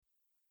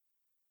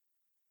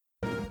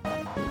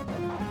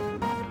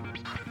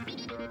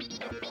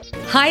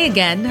Hi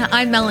again,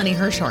 I'm Melanie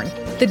Hirschhorn,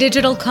 the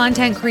digital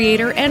content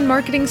creator and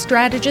marketing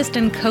strategist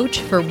and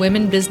coach for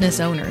women business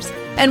owners.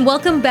 And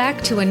welcome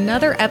back to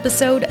another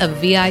episode of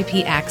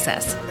VIP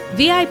Access.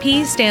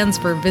 VIP stands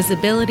for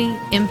Visibility,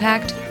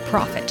 Impact,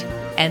 Profit.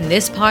 And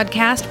this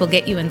podcast will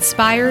get you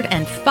inspired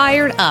and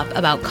fired up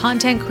about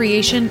content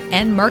creation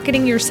and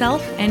marketing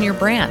yourself and your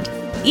brand.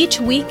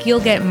 Each week, you'll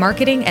get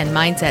marketing and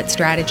mindset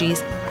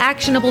strategies,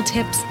 actionable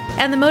tips,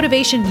 and the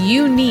motivation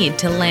you need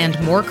to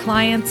land more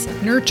clients,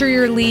 nurture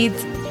your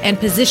leads, and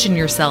position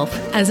yourself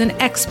as an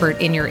expert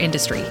in your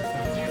industry.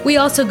 We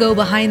also go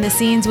behind the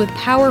scenes with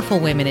powerful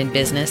women in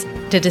business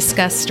to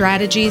discuss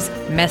strategies,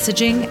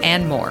 messaging,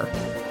 and more.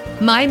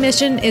 My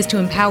mission is to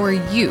empower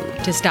you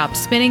to stop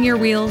spinning your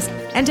wheels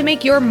and to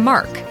make your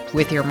mark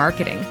with your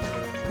marketing.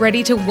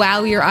 Ready to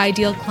wow your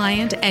ideal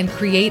client and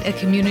create a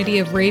community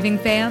of raving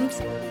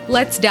fans?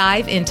 Let's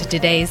dive into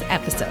today's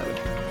episode.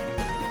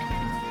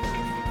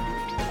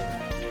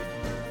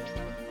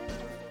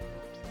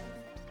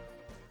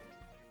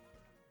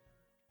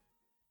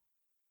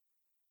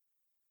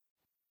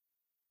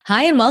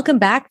 Hi, and welcome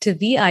back to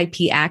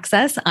VIP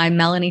Access. I'm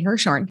Melanie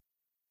Hirschhorn.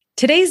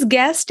 Today's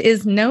guest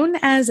is known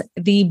as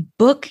the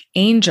Book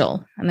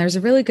Angel, and there's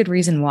a really good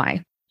reason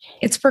why.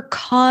 It's for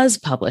cause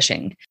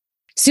publishing.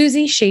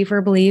 Susie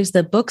Schaefer believes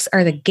that books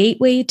are the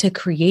gateway to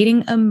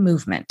creating a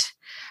movement.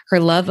 Her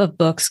love of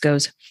books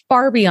goes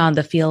far beyond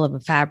the feel of a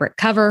fabric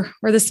cover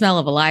or the smell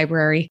of a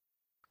library.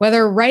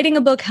 Whether writing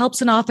a book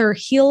helps an author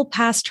heal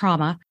past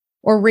trauma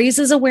or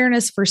raises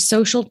awareness for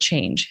social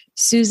change,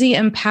 Susie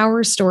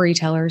empowers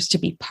storytellers to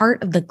be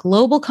part of the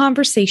global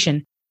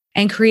conversation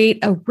and create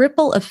a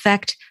ripple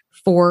effect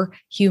for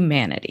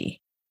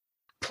humanity.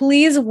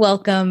 Please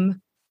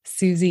welcome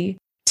Susie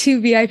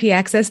to VIP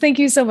Access. Thank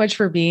you so much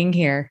for being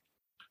here.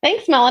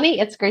 Thanks,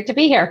 Melanie. It's great to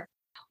be here.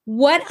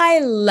 What I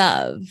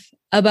love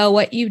about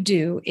what you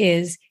do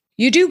is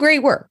you do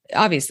great work,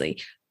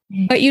 obviously,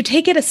 but you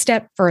take it a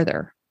step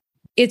further.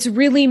 It's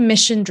really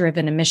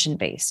mission-driven and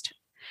mission-based.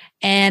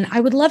 And I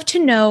would love to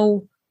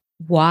know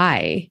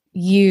why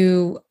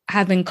you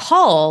have been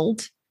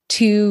called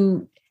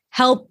to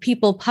help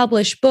people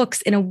publish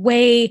books in a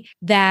way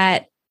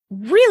that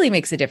really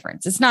makes a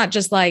difference. It's not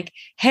just like,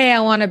 hey, I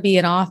want to be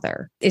an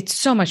author. It's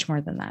so much more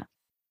than that.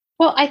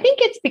 Well, I think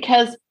it's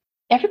because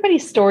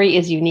everybody's story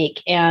is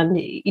unique and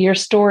your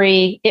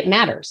story, it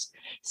matters.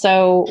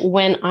 So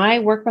when I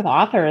work with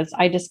authors,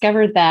 I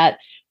discovered that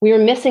we were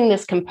missing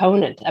this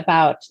component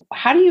about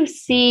how do you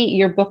see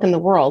your book in the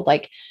world?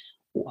 Like,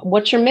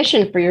 what's your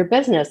mission for your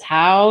business?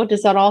 How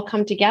does that all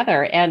come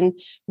together? And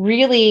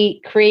really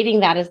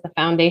creating that as the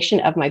foundation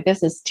of my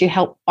business to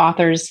help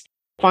authors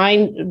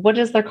find what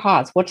is their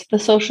cause? What's the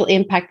social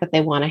impact that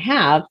they want to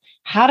have?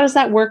 How does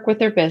that work with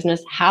their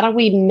business? How do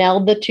we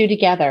meld the two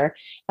together?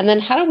 And then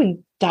how do we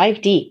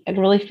dive deep and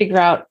really figure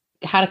out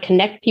how to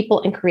connect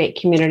people and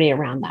create community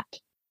around that?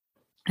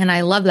 And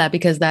I love that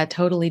because that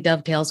totally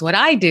dovetails what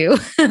I do,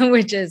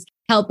 which is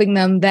helping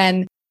them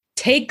then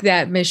take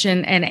that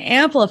mission and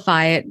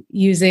amplify it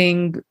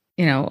using,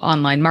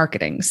 online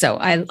marketing. So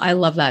I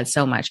love that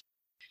so much.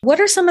 What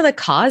are some of the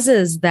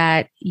causes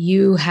that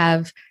you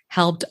have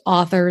helped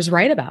authors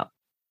write about?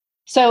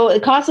 So the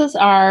causes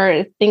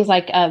are things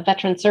like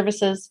veteran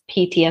services,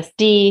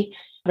 PTSD,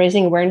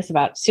 raising awareness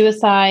about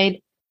suicide,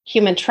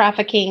 human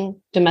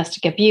trafficking,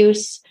 domestic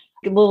abuse.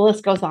 The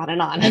list goes on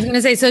and on. I was going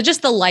to say, so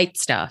just the light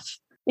stuff.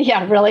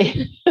 Yeah,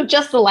 really.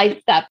 Just the light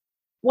stuff.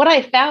 What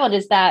I found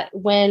is that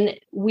when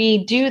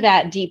we do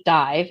that deep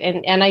dive,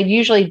 and I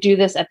usually do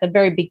this at the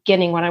very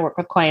beginning when I work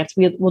with clients,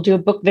 we'll do a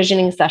book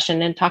visioning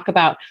session and talk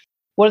about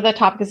what are the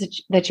topics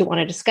that you want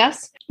to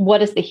discuss?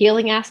 What is the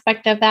healing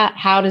aspect of that?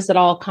 How does it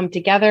all come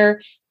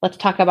together? Let's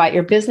talk about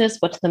your business.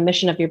 What's the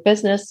mission of your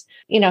business?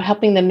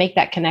 Helping them make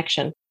that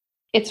connection.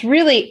 It's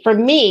really, for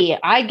me,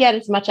 I get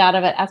as much out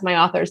of it as my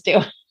authors do.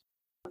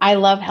 I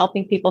love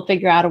helping people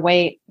figure out a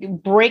way to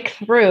break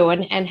through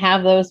and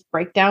have those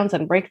breakdowns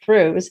and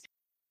breakthroughs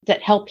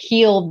that help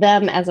heal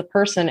them as a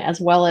person, as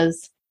well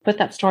as put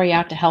that story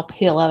out to help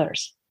heal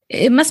others.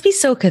 It must be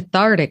so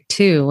cathartic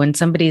too, when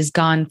somebody's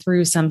gone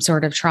through some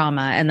sort of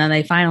trauma and then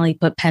they finally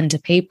put pen to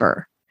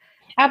paper.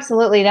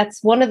 Absolutely.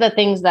 That's one of the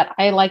things that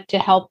I like to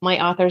help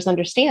my authors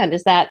understand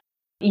is that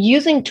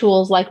using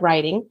tools like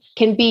writing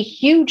can be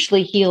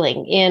hugely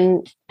healing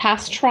in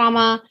past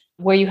trauma,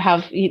 where you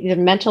have either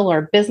mental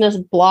or business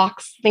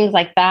blocks, things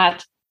like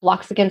that,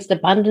 blocks against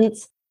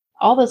abundance,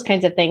 all those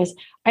kinds of things.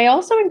 I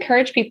also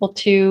encourage people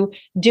to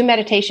do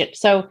meditation.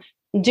 So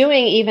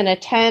doing even a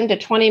 10 to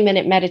 20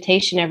 minute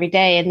meditation every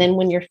day. And then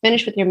when you're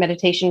finished with your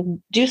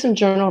meditation, do some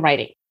journal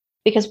writing.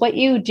 Because what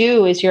you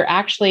do is you're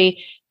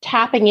actually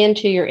tapping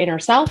into your inner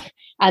self,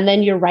 and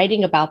then you're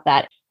writing about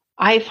that.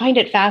 I find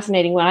it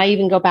fascinating when I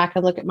even go back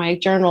and look at my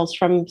journals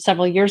from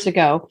several years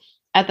ago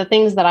at the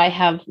things that I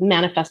have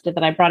manifested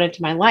that I brought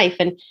into my life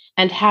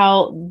and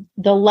how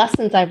the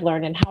lessons I've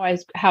learned and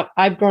how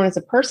I've grown as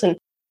a person.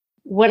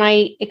 When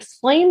I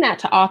explain that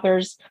to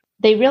authors,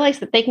 they realize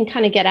that they can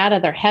kind of get out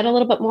of their head a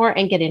little bit more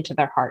and get into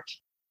their heart.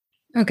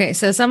 Okay.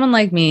 So someone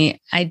like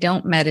me, I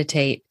don't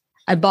meditate.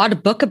 I bought a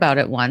book about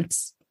it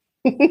once.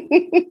 I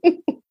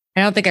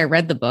don't think I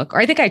read the book, or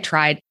I think I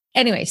tried.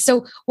 Anyway,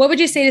 so what would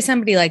you say to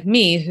somebody like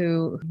me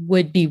who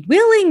would be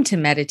willing to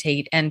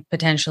meditate and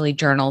potentially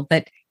journal,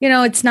 but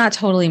it's not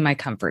totally my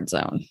comfort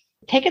zone?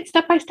 Take it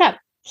step by step.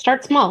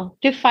 Start small.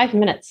 Do 5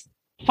 minutes.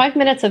 5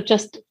 minutes of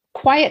just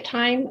quiet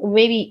time.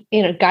 Maybe,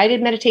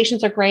 guided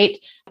meditations are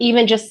great.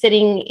 Even just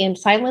sitting in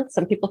silence.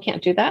 Some people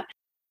can't do that.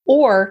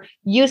 Or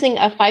using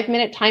a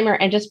 5-minute timer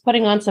and just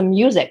putting on some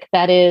music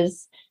that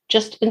is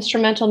just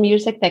instrumental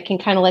music that can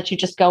kind of let you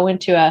just go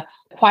into a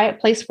quiet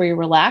place where you're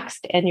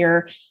relaxed and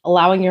you're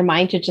allowing your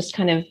mind to just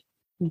kind of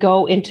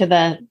go into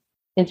the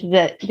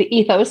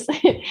ethos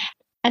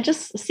and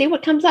just see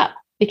what comes up.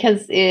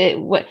 Because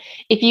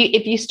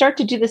if you start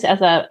to do this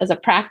as a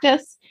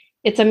practice,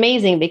 it's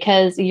amazing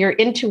because your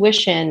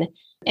intuition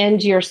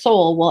and your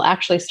soul will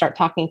actually start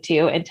talking to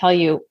you and tell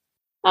you,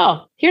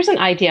 oh, here's an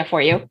idea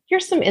for you.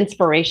 Here's some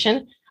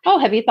inspiration. Oh,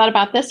 have you thought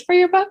about this for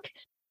your book?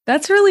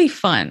 That's really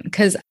fun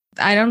because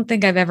I don't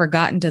think I've ever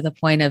gotten to the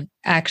point of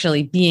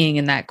actually being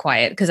in that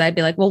quiet because I'd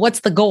be like, well,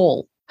 what's the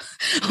goal?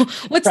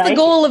 What's the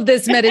goal of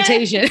this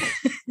meditation?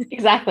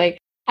 Exactly.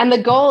 And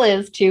the goal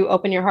is to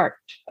open your heart,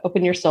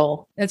 open your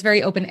soul. That's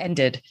very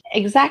open-ended.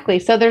 Exactly.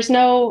 So there's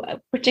no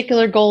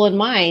particular goal in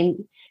mind.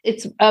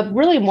 It's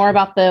really more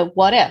about the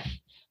what if.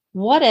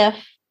 What if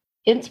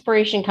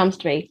inspiration comes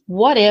to me?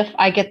 What if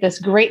I get this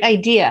great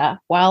idea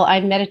while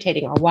I'm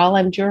meditating or while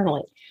I'm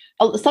journaling?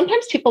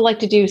 Sometimes people like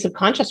to do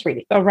subconscious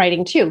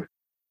writing too.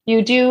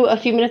 You do a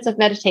few minutes of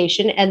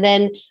meditation and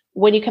then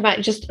when you come out,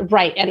 just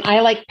write. And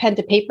I like pen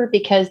to paper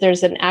because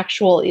there's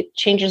it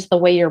changes the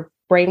way your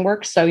brain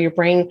works. So your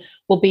brain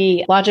will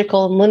be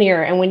logical and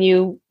linear. And when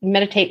you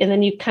meditate and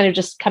then you kind of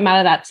just come out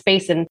of that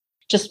space and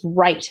just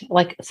write,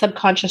 like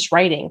subconscious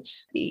writing,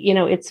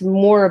 it's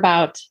more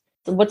about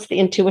what's the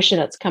intuition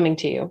that's coming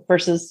to you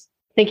versus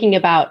thinking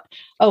about,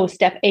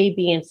 step A,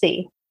 B, and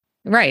C.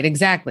 Right,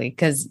 exactly.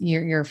 Because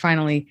you're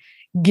finally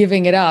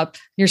giving it up.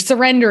 You're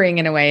surrendering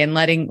in a way and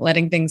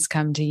letting things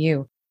come to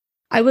you.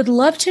 I would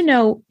love to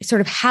know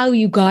sort of how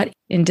you got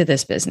into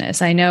this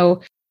business. I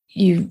know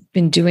you've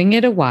been doing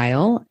it a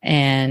while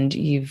and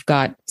you've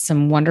got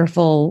some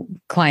wonderful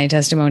client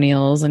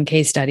testimonials and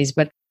case studies,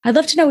 but I'd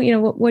love to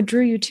know, what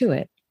drew you to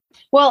it?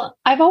 Well,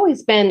 I've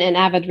always been an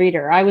avid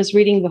reader. I was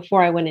reading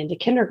before I went into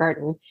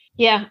kindergarten.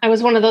 Yeah, I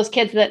was one of those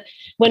kids that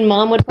when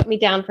mom would put me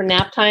down for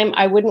nap time,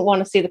 I wouldn't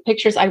want to see the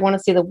pictures. I want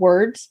to see the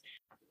words.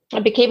 I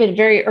became a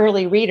very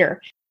early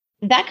reader.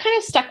 That kind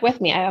of stuck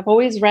with me. I've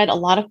always read a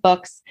lot of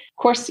books.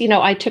 Of course,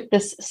 I took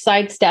this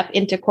sidestep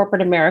into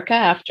corporate America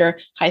after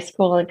high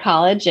school and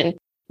college and,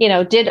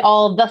 did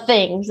all the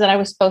things that I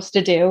was supposed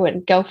to do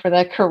and go for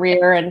the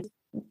career and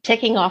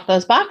ticking off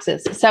those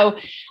boxes. So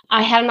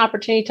I had an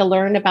opportunity to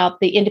learn about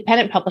the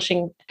independent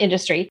publishing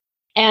industry.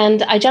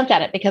 And I jumped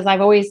at it because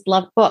I've always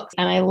loved books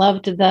and I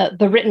loved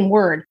the written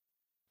word.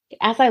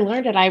 As I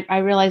learned it, I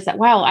realized that,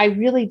 wow, I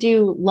really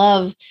do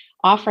love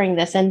offering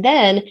this. And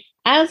then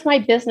as my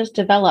business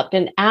developed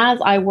and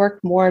as I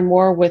worked more and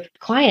more with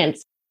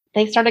clients,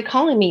 they started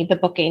calling me the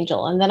book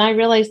angel. And then I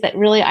realized that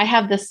really I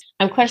have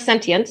I'm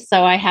clairsentient,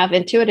 so I have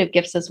intuitive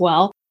gifts as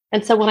well.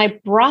 And so when I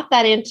brought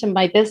that into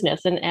my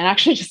business and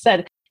actually just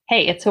said,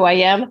 hey, it's who I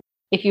am.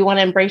 If you want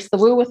to embrace the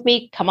woo with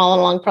me, come all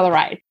along for the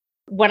ride.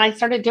 When I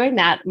started doing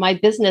that, my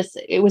business,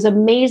 it was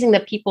amazing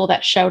the people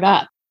that showed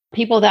up,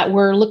 people that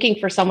were looking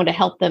for someone to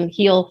help them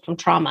heal from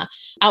trauma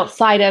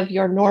outside of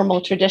your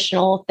normal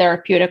traditional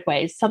therapeutic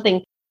ways,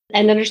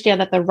 and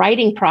understand that the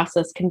writing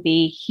process can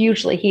be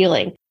hugely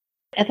healing.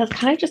 And that's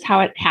kind of just how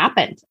it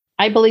happened.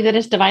 I believe that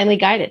it's divinely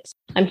guided.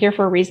 I'm here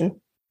for a reason.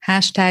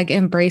 #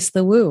 embrace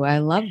the woo. I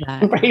love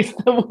that. Embrace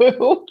the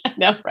woo. I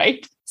know,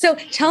 right? So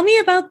tell me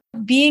about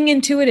being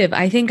intuitive.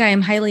 I think I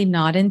am highly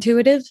not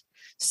intuitive.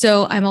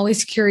 So I'm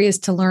always curious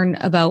to learn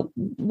about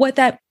what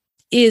that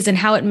is and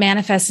how it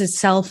manifests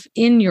itself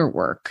in your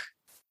work.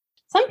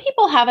 Some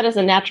people have it as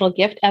a natural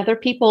gift. Other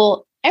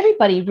people,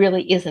 everybody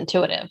really is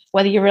intuitive,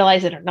 whether you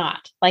realize it or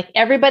not. Like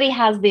everybody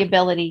has the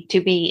ability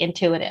to be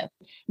intuitive,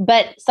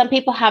 but some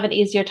people have an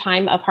easier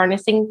time of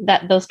harnessing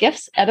those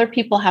gifts. Other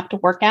people have to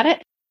work at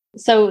it.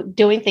 So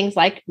doing things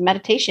like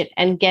meditation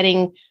and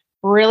getting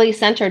really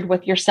centered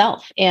with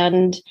yourself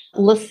and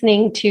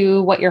listening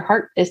to what your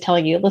heart is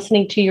telling you,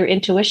 listening to your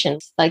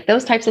intuitions, like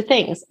those types of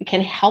things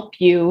can help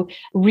you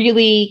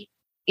really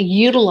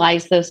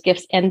utilize those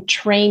gifts and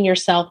train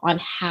yourself on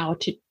how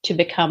to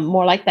become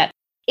more like that.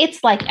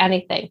 It's like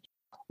anything.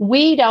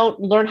 We don't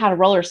learn how to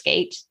roller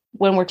skate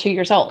when we're 2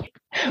 years old.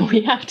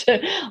 We have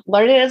to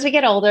learn it as we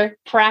get older,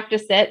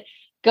 practice it,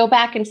 go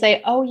back and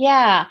say, oh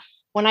yeah,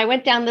 when I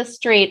went down this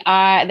street,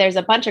 there's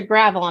a bunch of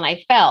gravel and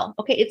I fell.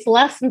 Okay, it's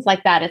lessons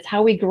like that. It's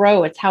how we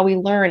grow. It's how we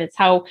learn. It's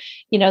how,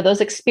 those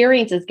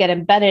experiences get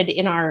embedded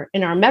in our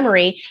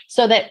memory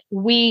so that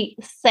we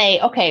say,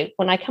 okay,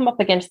 when I come up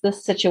against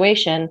this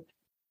situation,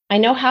 I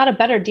know how to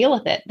better deal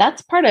with it.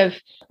 That's part of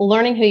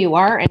learning who you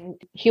are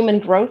and human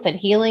growth and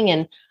healing,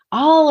 and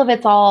all of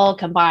it's all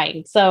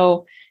combined.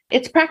 So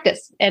it's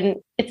practice and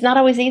it's not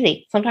always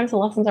easy. Sometimes the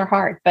lessons are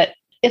hard, but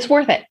it's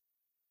worth it.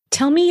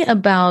 Tell me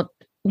about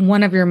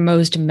one of your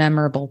most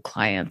memorable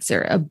clients,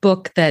 or a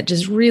book that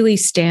just really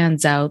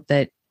stands out,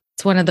 that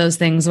it's one of those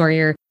things where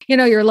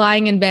you're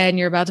lying in bed and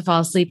you're about to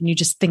fall asleep and you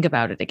just think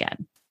about it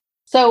again?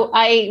 So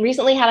I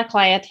recently had a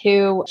client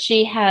who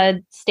she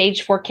had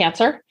stage 4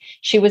 cancer.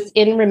 She was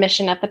in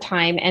remission at the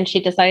time, and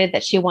she decided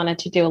that she wanted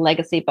to do a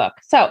legacy book.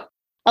 So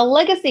a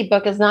legacy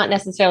book is not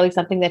necessarily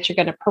something that you're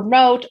going to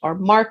promote or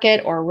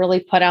market or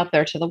really put out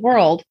there to the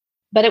world,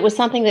 but it was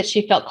something that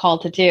she felt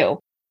called to do.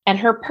 And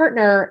her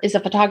partner is a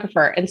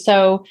photographer. And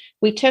so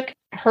we took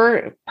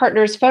her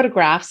partner's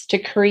photographs to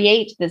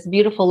create this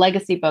beautiful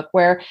legacy book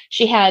where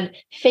she had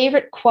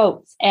favorite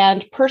quotes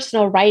and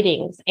personal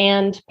writings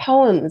and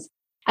poems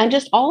and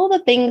just all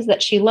the things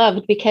that she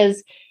loved,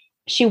 because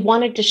she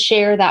wanted to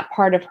share that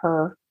part of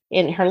her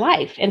in her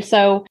life. And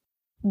so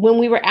when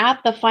we were at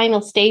the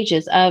final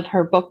stages of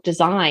her book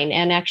design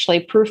and actually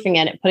proofing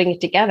it and putting it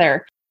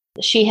together,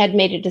 she had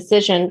made a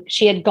decision.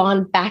 She had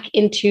gone back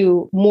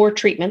into more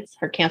treatments.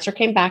 Her cancer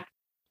came back.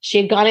 She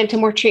had gone into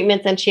more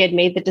treatments and she had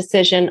made the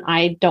decision,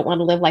 I don't want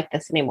to live like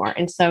this anymore.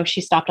 And so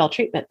she stopped all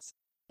treatments.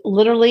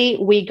 Literally,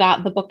 we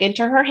got the book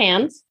into her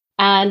hands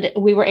and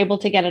we were able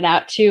to get it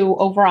out to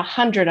over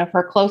 100 of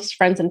her close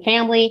friends and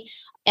family.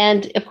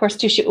 And of course,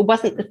 too,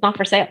 it's not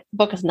for sale. The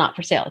book is not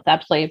for sale. It's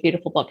absolutely a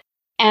beautiful book.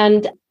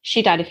 And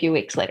she died a few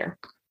weeks later.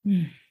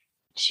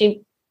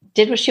 She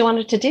did what she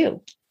wanted to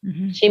do.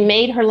 She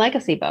made her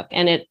legacy book,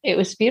 and it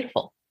was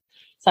beautiful.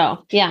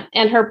 So yeah,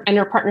 and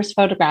her partner's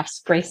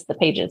photographs grace the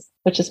pages,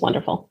 which is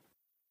wonderful.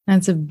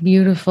 That's a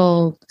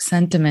beautiful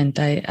sentiment.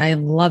 I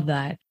love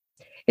that.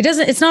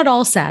 It's not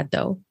all sad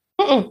though.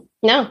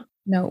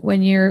 No,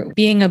 when you're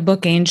being a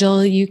book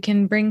angel, you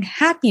can bring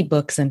happy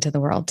books into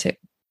the world too.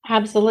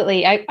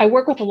 Absolutely. I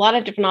work with a lot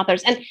of different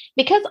authors, and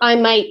because I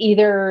might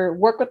either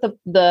work with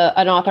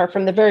an author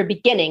from the very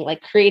beginning,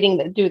 like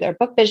do their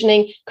book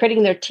visioning,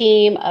 creating their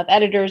team of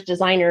editors,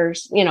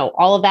 designers,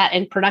 all of that,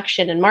 and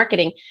production and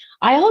marketing.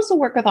 I also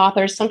work with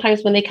authors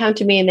sometimes when they come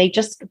to me and they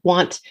just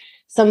want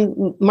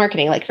some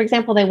marketing. Like, for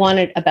example, they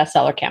wanted a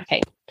bestseller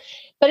campaign,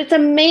 but it's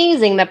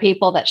amazing the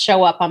people that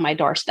show up on my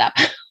doorstep.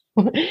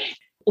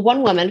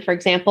 One woman, for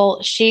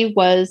example,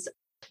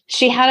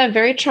 she had a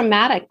very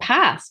traumatic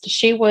past.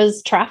 She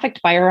was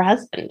trafficked by her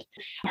husband.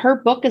 Her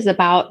book is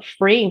about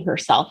freeing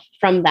herself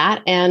from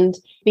that and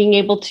being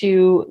able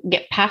to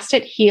get past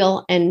it,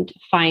 heal, and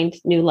find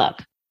new love.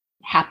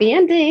 Happy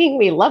ending.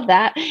 We love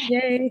that.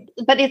 Yay.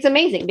 But it's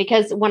amazing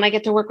because when I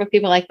get to work with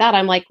people like that,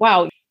 I'm like,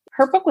 wow,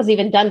 her book was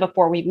even done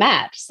before we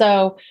met.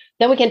 So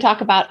then we can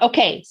talk about,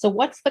 okay, so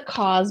what's the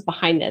cause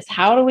behind this?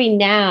 How do we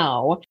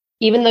now,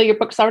 even though your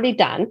book's already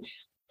done,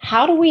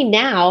 how do we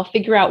now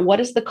figure out what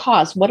is the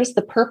cause? What is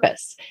the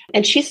purpose?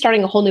 And she's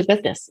starting a whole new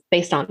business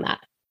based on that.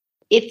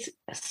 It's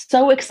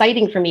so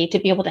exciting for me to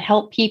be able to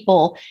help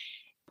people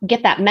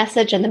get that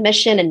message and the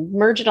mission and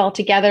merge it all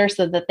together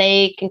so that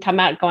they can come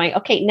out going,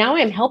 okay, now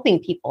I'm helping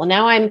people.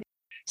 Now I'm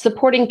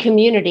supporting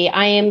community.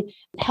 I am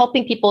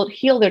helping people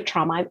heal their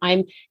trauma.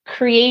 I'm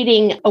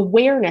creating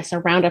awareness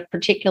around a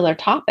particular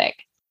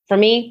topic. For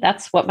me,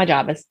 that's what my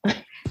job is.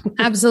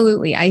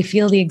 Absolutely. I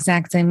feel the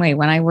exact same way.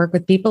 When I work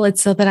with people,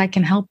 it's so that I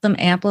can help them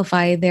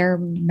amplify their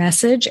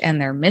message and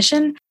their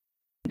mission.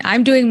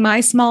 I'm doing my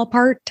small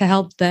part to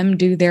help them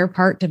do their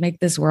part to make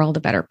this world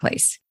a better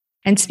place.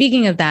 And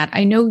speaking of that,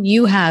 I know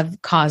you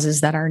have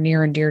causes that are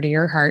near and dear to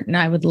your heart, and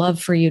I would love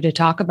for you to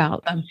talk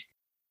about them.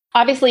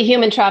 Obviously,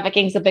 human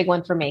trafficking is a big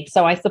one for me.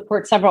 So I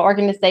support several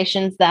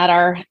organizations that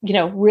are,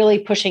 really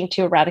pushing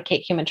to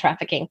eradicate human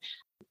trafficking.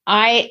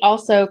 I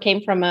also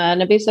came from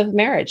an abusive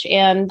marriage,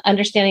 and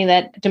understanding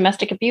that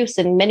domestic abuse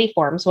in many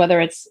forms,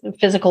 whether it's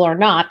physical or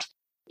not,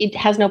 it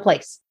has no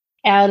place.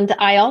 And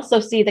I also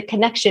see the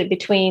connection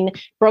between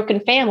broken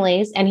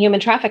families and human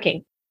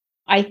trafficking.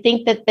 I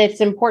think that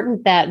it's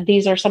important that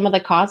these are some of the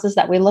causes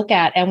that we look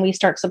at, and we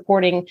start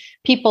supporting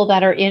people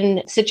that are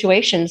in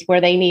situations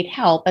where they need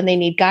help and they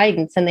need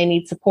guidance and they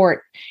need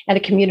support and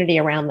a community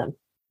around them.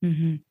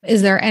 Mm-hmm.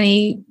 Is there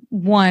any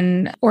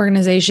one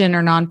organization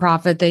or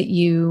nonprofit that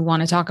you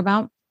want to talk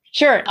about?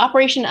 Sure.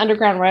 Operation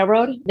Underground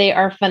Railroad. They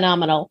are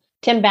phenomenal.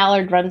 Tim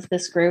Ballard runs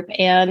this group,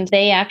 and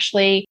they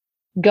actually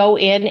go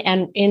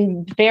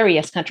in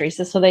various countries.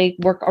 So they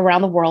work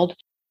around the world.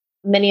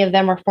 Many of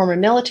them are former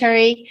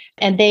military,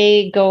 and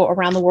they go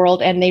around the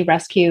world and they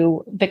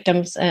rescue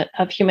victims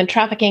of human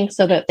trafficking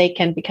so that they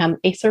can become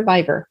a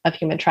survivor of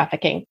human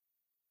trafficking.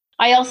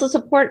 I also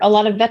support a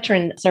lot of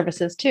veteran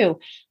services too.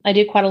 I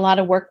do quite a lot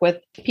of work with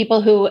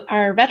people who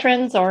are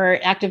veterans or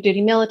active duty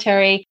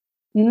military.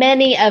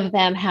 Many of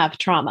them have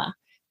trauma,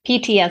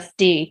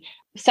 PTSD,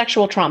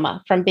 sexual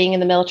trauma from being in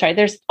the military.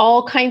 There's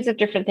all kinds of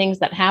different things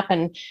that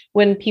happen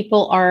when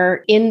people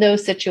are in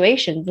those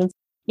situations. And,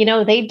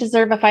 they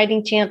deserve a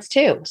fighting chance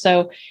too.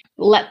 So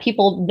let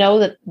people know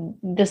that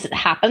this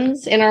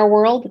happens in our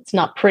world. It's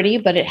not pretty,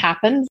 but it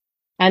happens.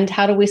 And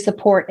how do we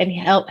support and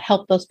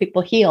help those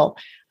people heal?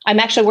 I'm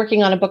actually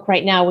working on a book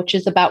right now, which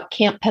is about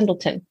Camp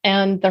Pendleton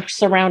and the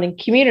surrounding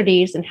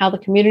communities and how the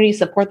communities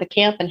support the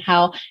camp and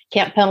how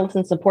Camp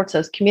Pendleton supports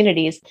those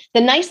communities.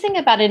 The nice thing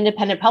about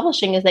independent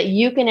publishing is that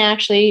you can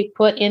actually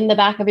put in the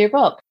back of your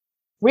book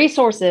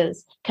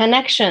resources,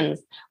 connections,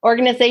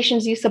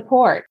 organizations you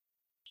support.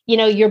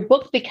 Your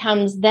book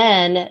becomes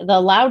then the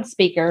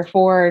loudspeaker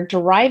for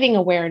driving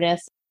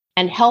awareness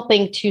and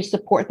helping to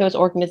support those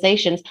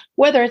organizations,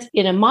 whether it's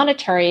in a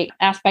monetary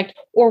aspect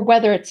or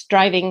whether it's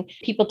driving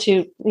people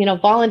to,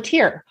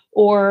 volunteer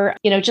or,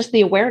 just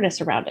the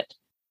awareness around it.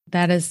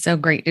 That is so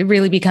great. It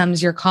really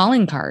becomes your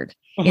calling card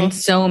in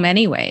so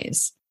many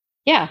ways.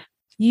 Yeah.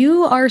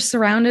 You are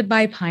surrounded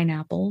by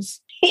pineapples.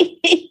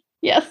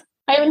 Yes.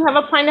 I even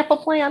have a pineapple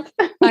plant.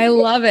 I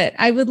love it.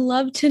 I would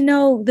love to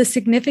know the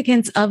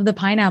significance of the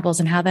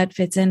pineapples and how that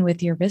fits in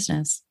with your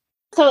business.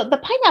 So the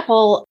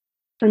pineapple,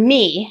 for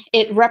me,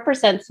 it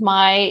represents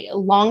my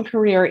long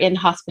career in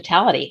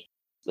hospitality.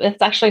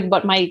 It's actually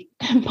what my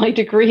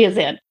degree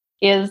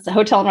is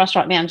hotel and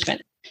restaurant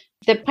management.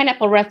 The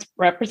pineapple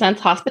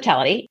represents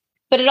hospitality,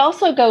 but it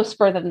also goes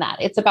further than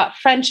that. It's about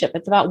friendship.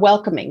 It's about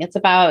welcoming. It's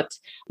about,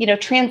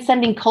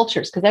 transcending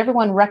cultures because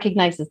everyone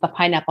recognizes the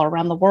pineapple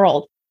around the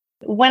world.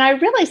 When I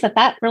realized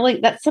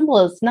that symbol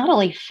is not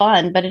only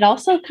fun, but it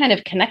also kind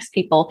of connects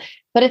people,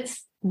 but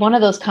it's one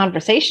of those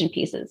conversation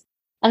pieces.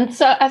 And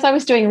so as I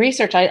was doing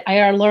research,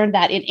 I learned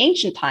that in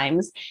ancient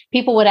times,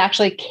 people would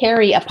actually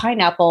carry a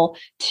pineapple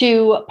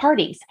to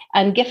parties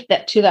and gift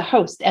it to the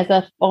host as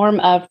a form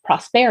of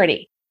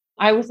prosperity.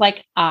 I was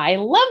like, I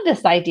love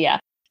this idea.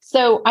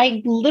 So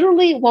I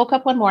literally woke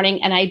up one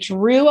morning and I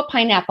drew a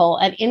pineapple,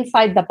 and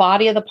inside the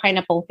body of the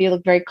pineapple, if you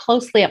look very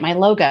closely at my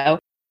logo,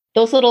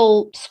 those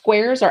little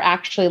squares are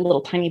actually little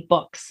tiny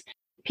books.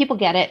 People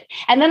get it.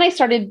 And then I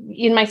started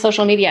in my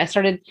social media, at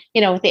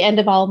the end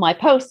of all of my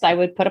posts, I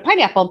would put a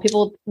pineapple and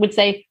people would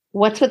say,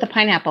 "What's with the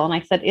pineapple?" And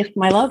I said, "It's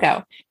my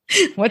logo."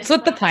 What's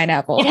with the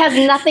pineapple? It has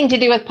nothing to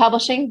do with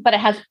publishing, but it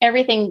has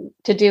everything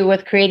to do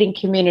with creating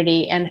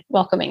community and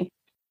welcoming.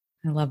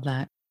 I love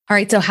that. All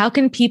right. So how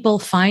can people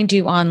find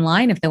you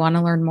online if they want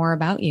to learn more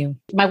about you?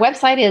 My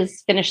website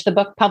is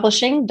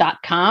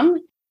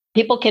finishthebookpublishing.com.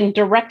 People can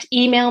direct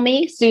email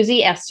me,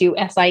 Susie,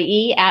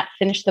 SUSIE, at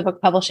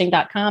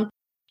finishthebookpublishing.com.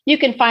 You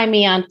can find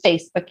me on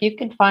Facebook. You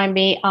can find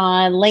me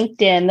on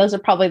LinkedIn. Those are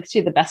probably two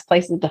of the best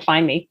places to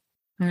find me.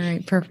 All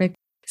right, perfect.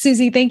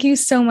 Susie, thank you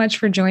so much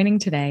for joining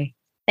today.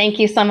 Thank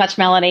you so much,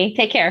 Melanie.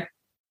 Take care.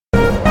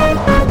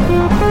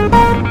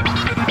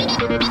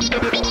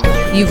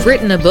 You've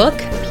written a book.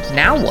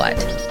 Now what?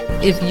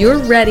 If you're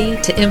ready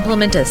to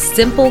implement a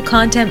simple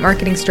content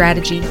marketing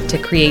strategy to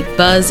create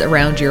buzz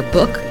around your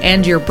book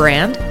and your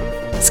brand,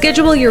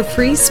 schedule your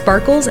free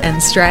Sparkles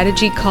and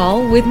Strategy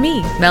call with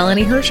me,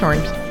 Melanie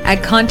Hirschhorn, at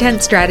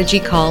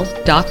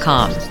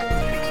contentstrategycall.com.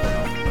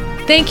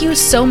 Thank you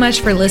so much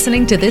for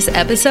listening to this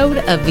episode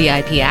of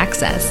VIP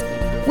Access.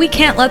 We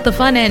can't let the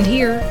fun end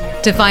here.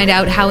 To find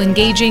out how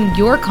engaging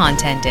your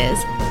content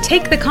is,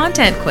 take the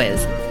content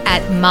quiz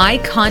at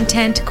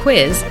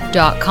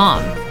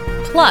mycontentquiz.com.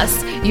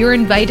 Plus, you're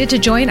invited to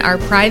join our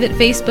private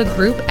Facebook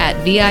group at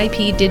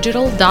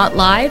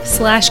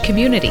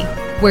vipdigital.live/community,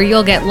 where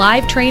you'll get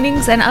live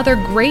trainings and other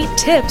great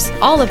tips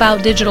all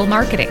about digital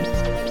marketing.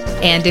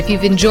 And if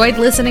you've enjoyed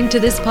listening to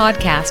this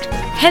podcast,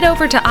 head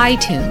over to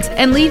iTunes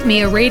and leave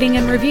me a rating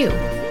and review.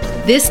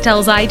 This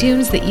tells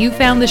iTunes that you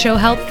found the show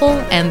helpful,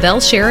 and they'll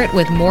share it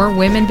with more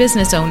women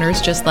business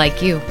owners just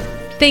like you.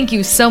 Thank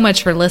you so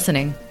much for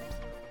listening.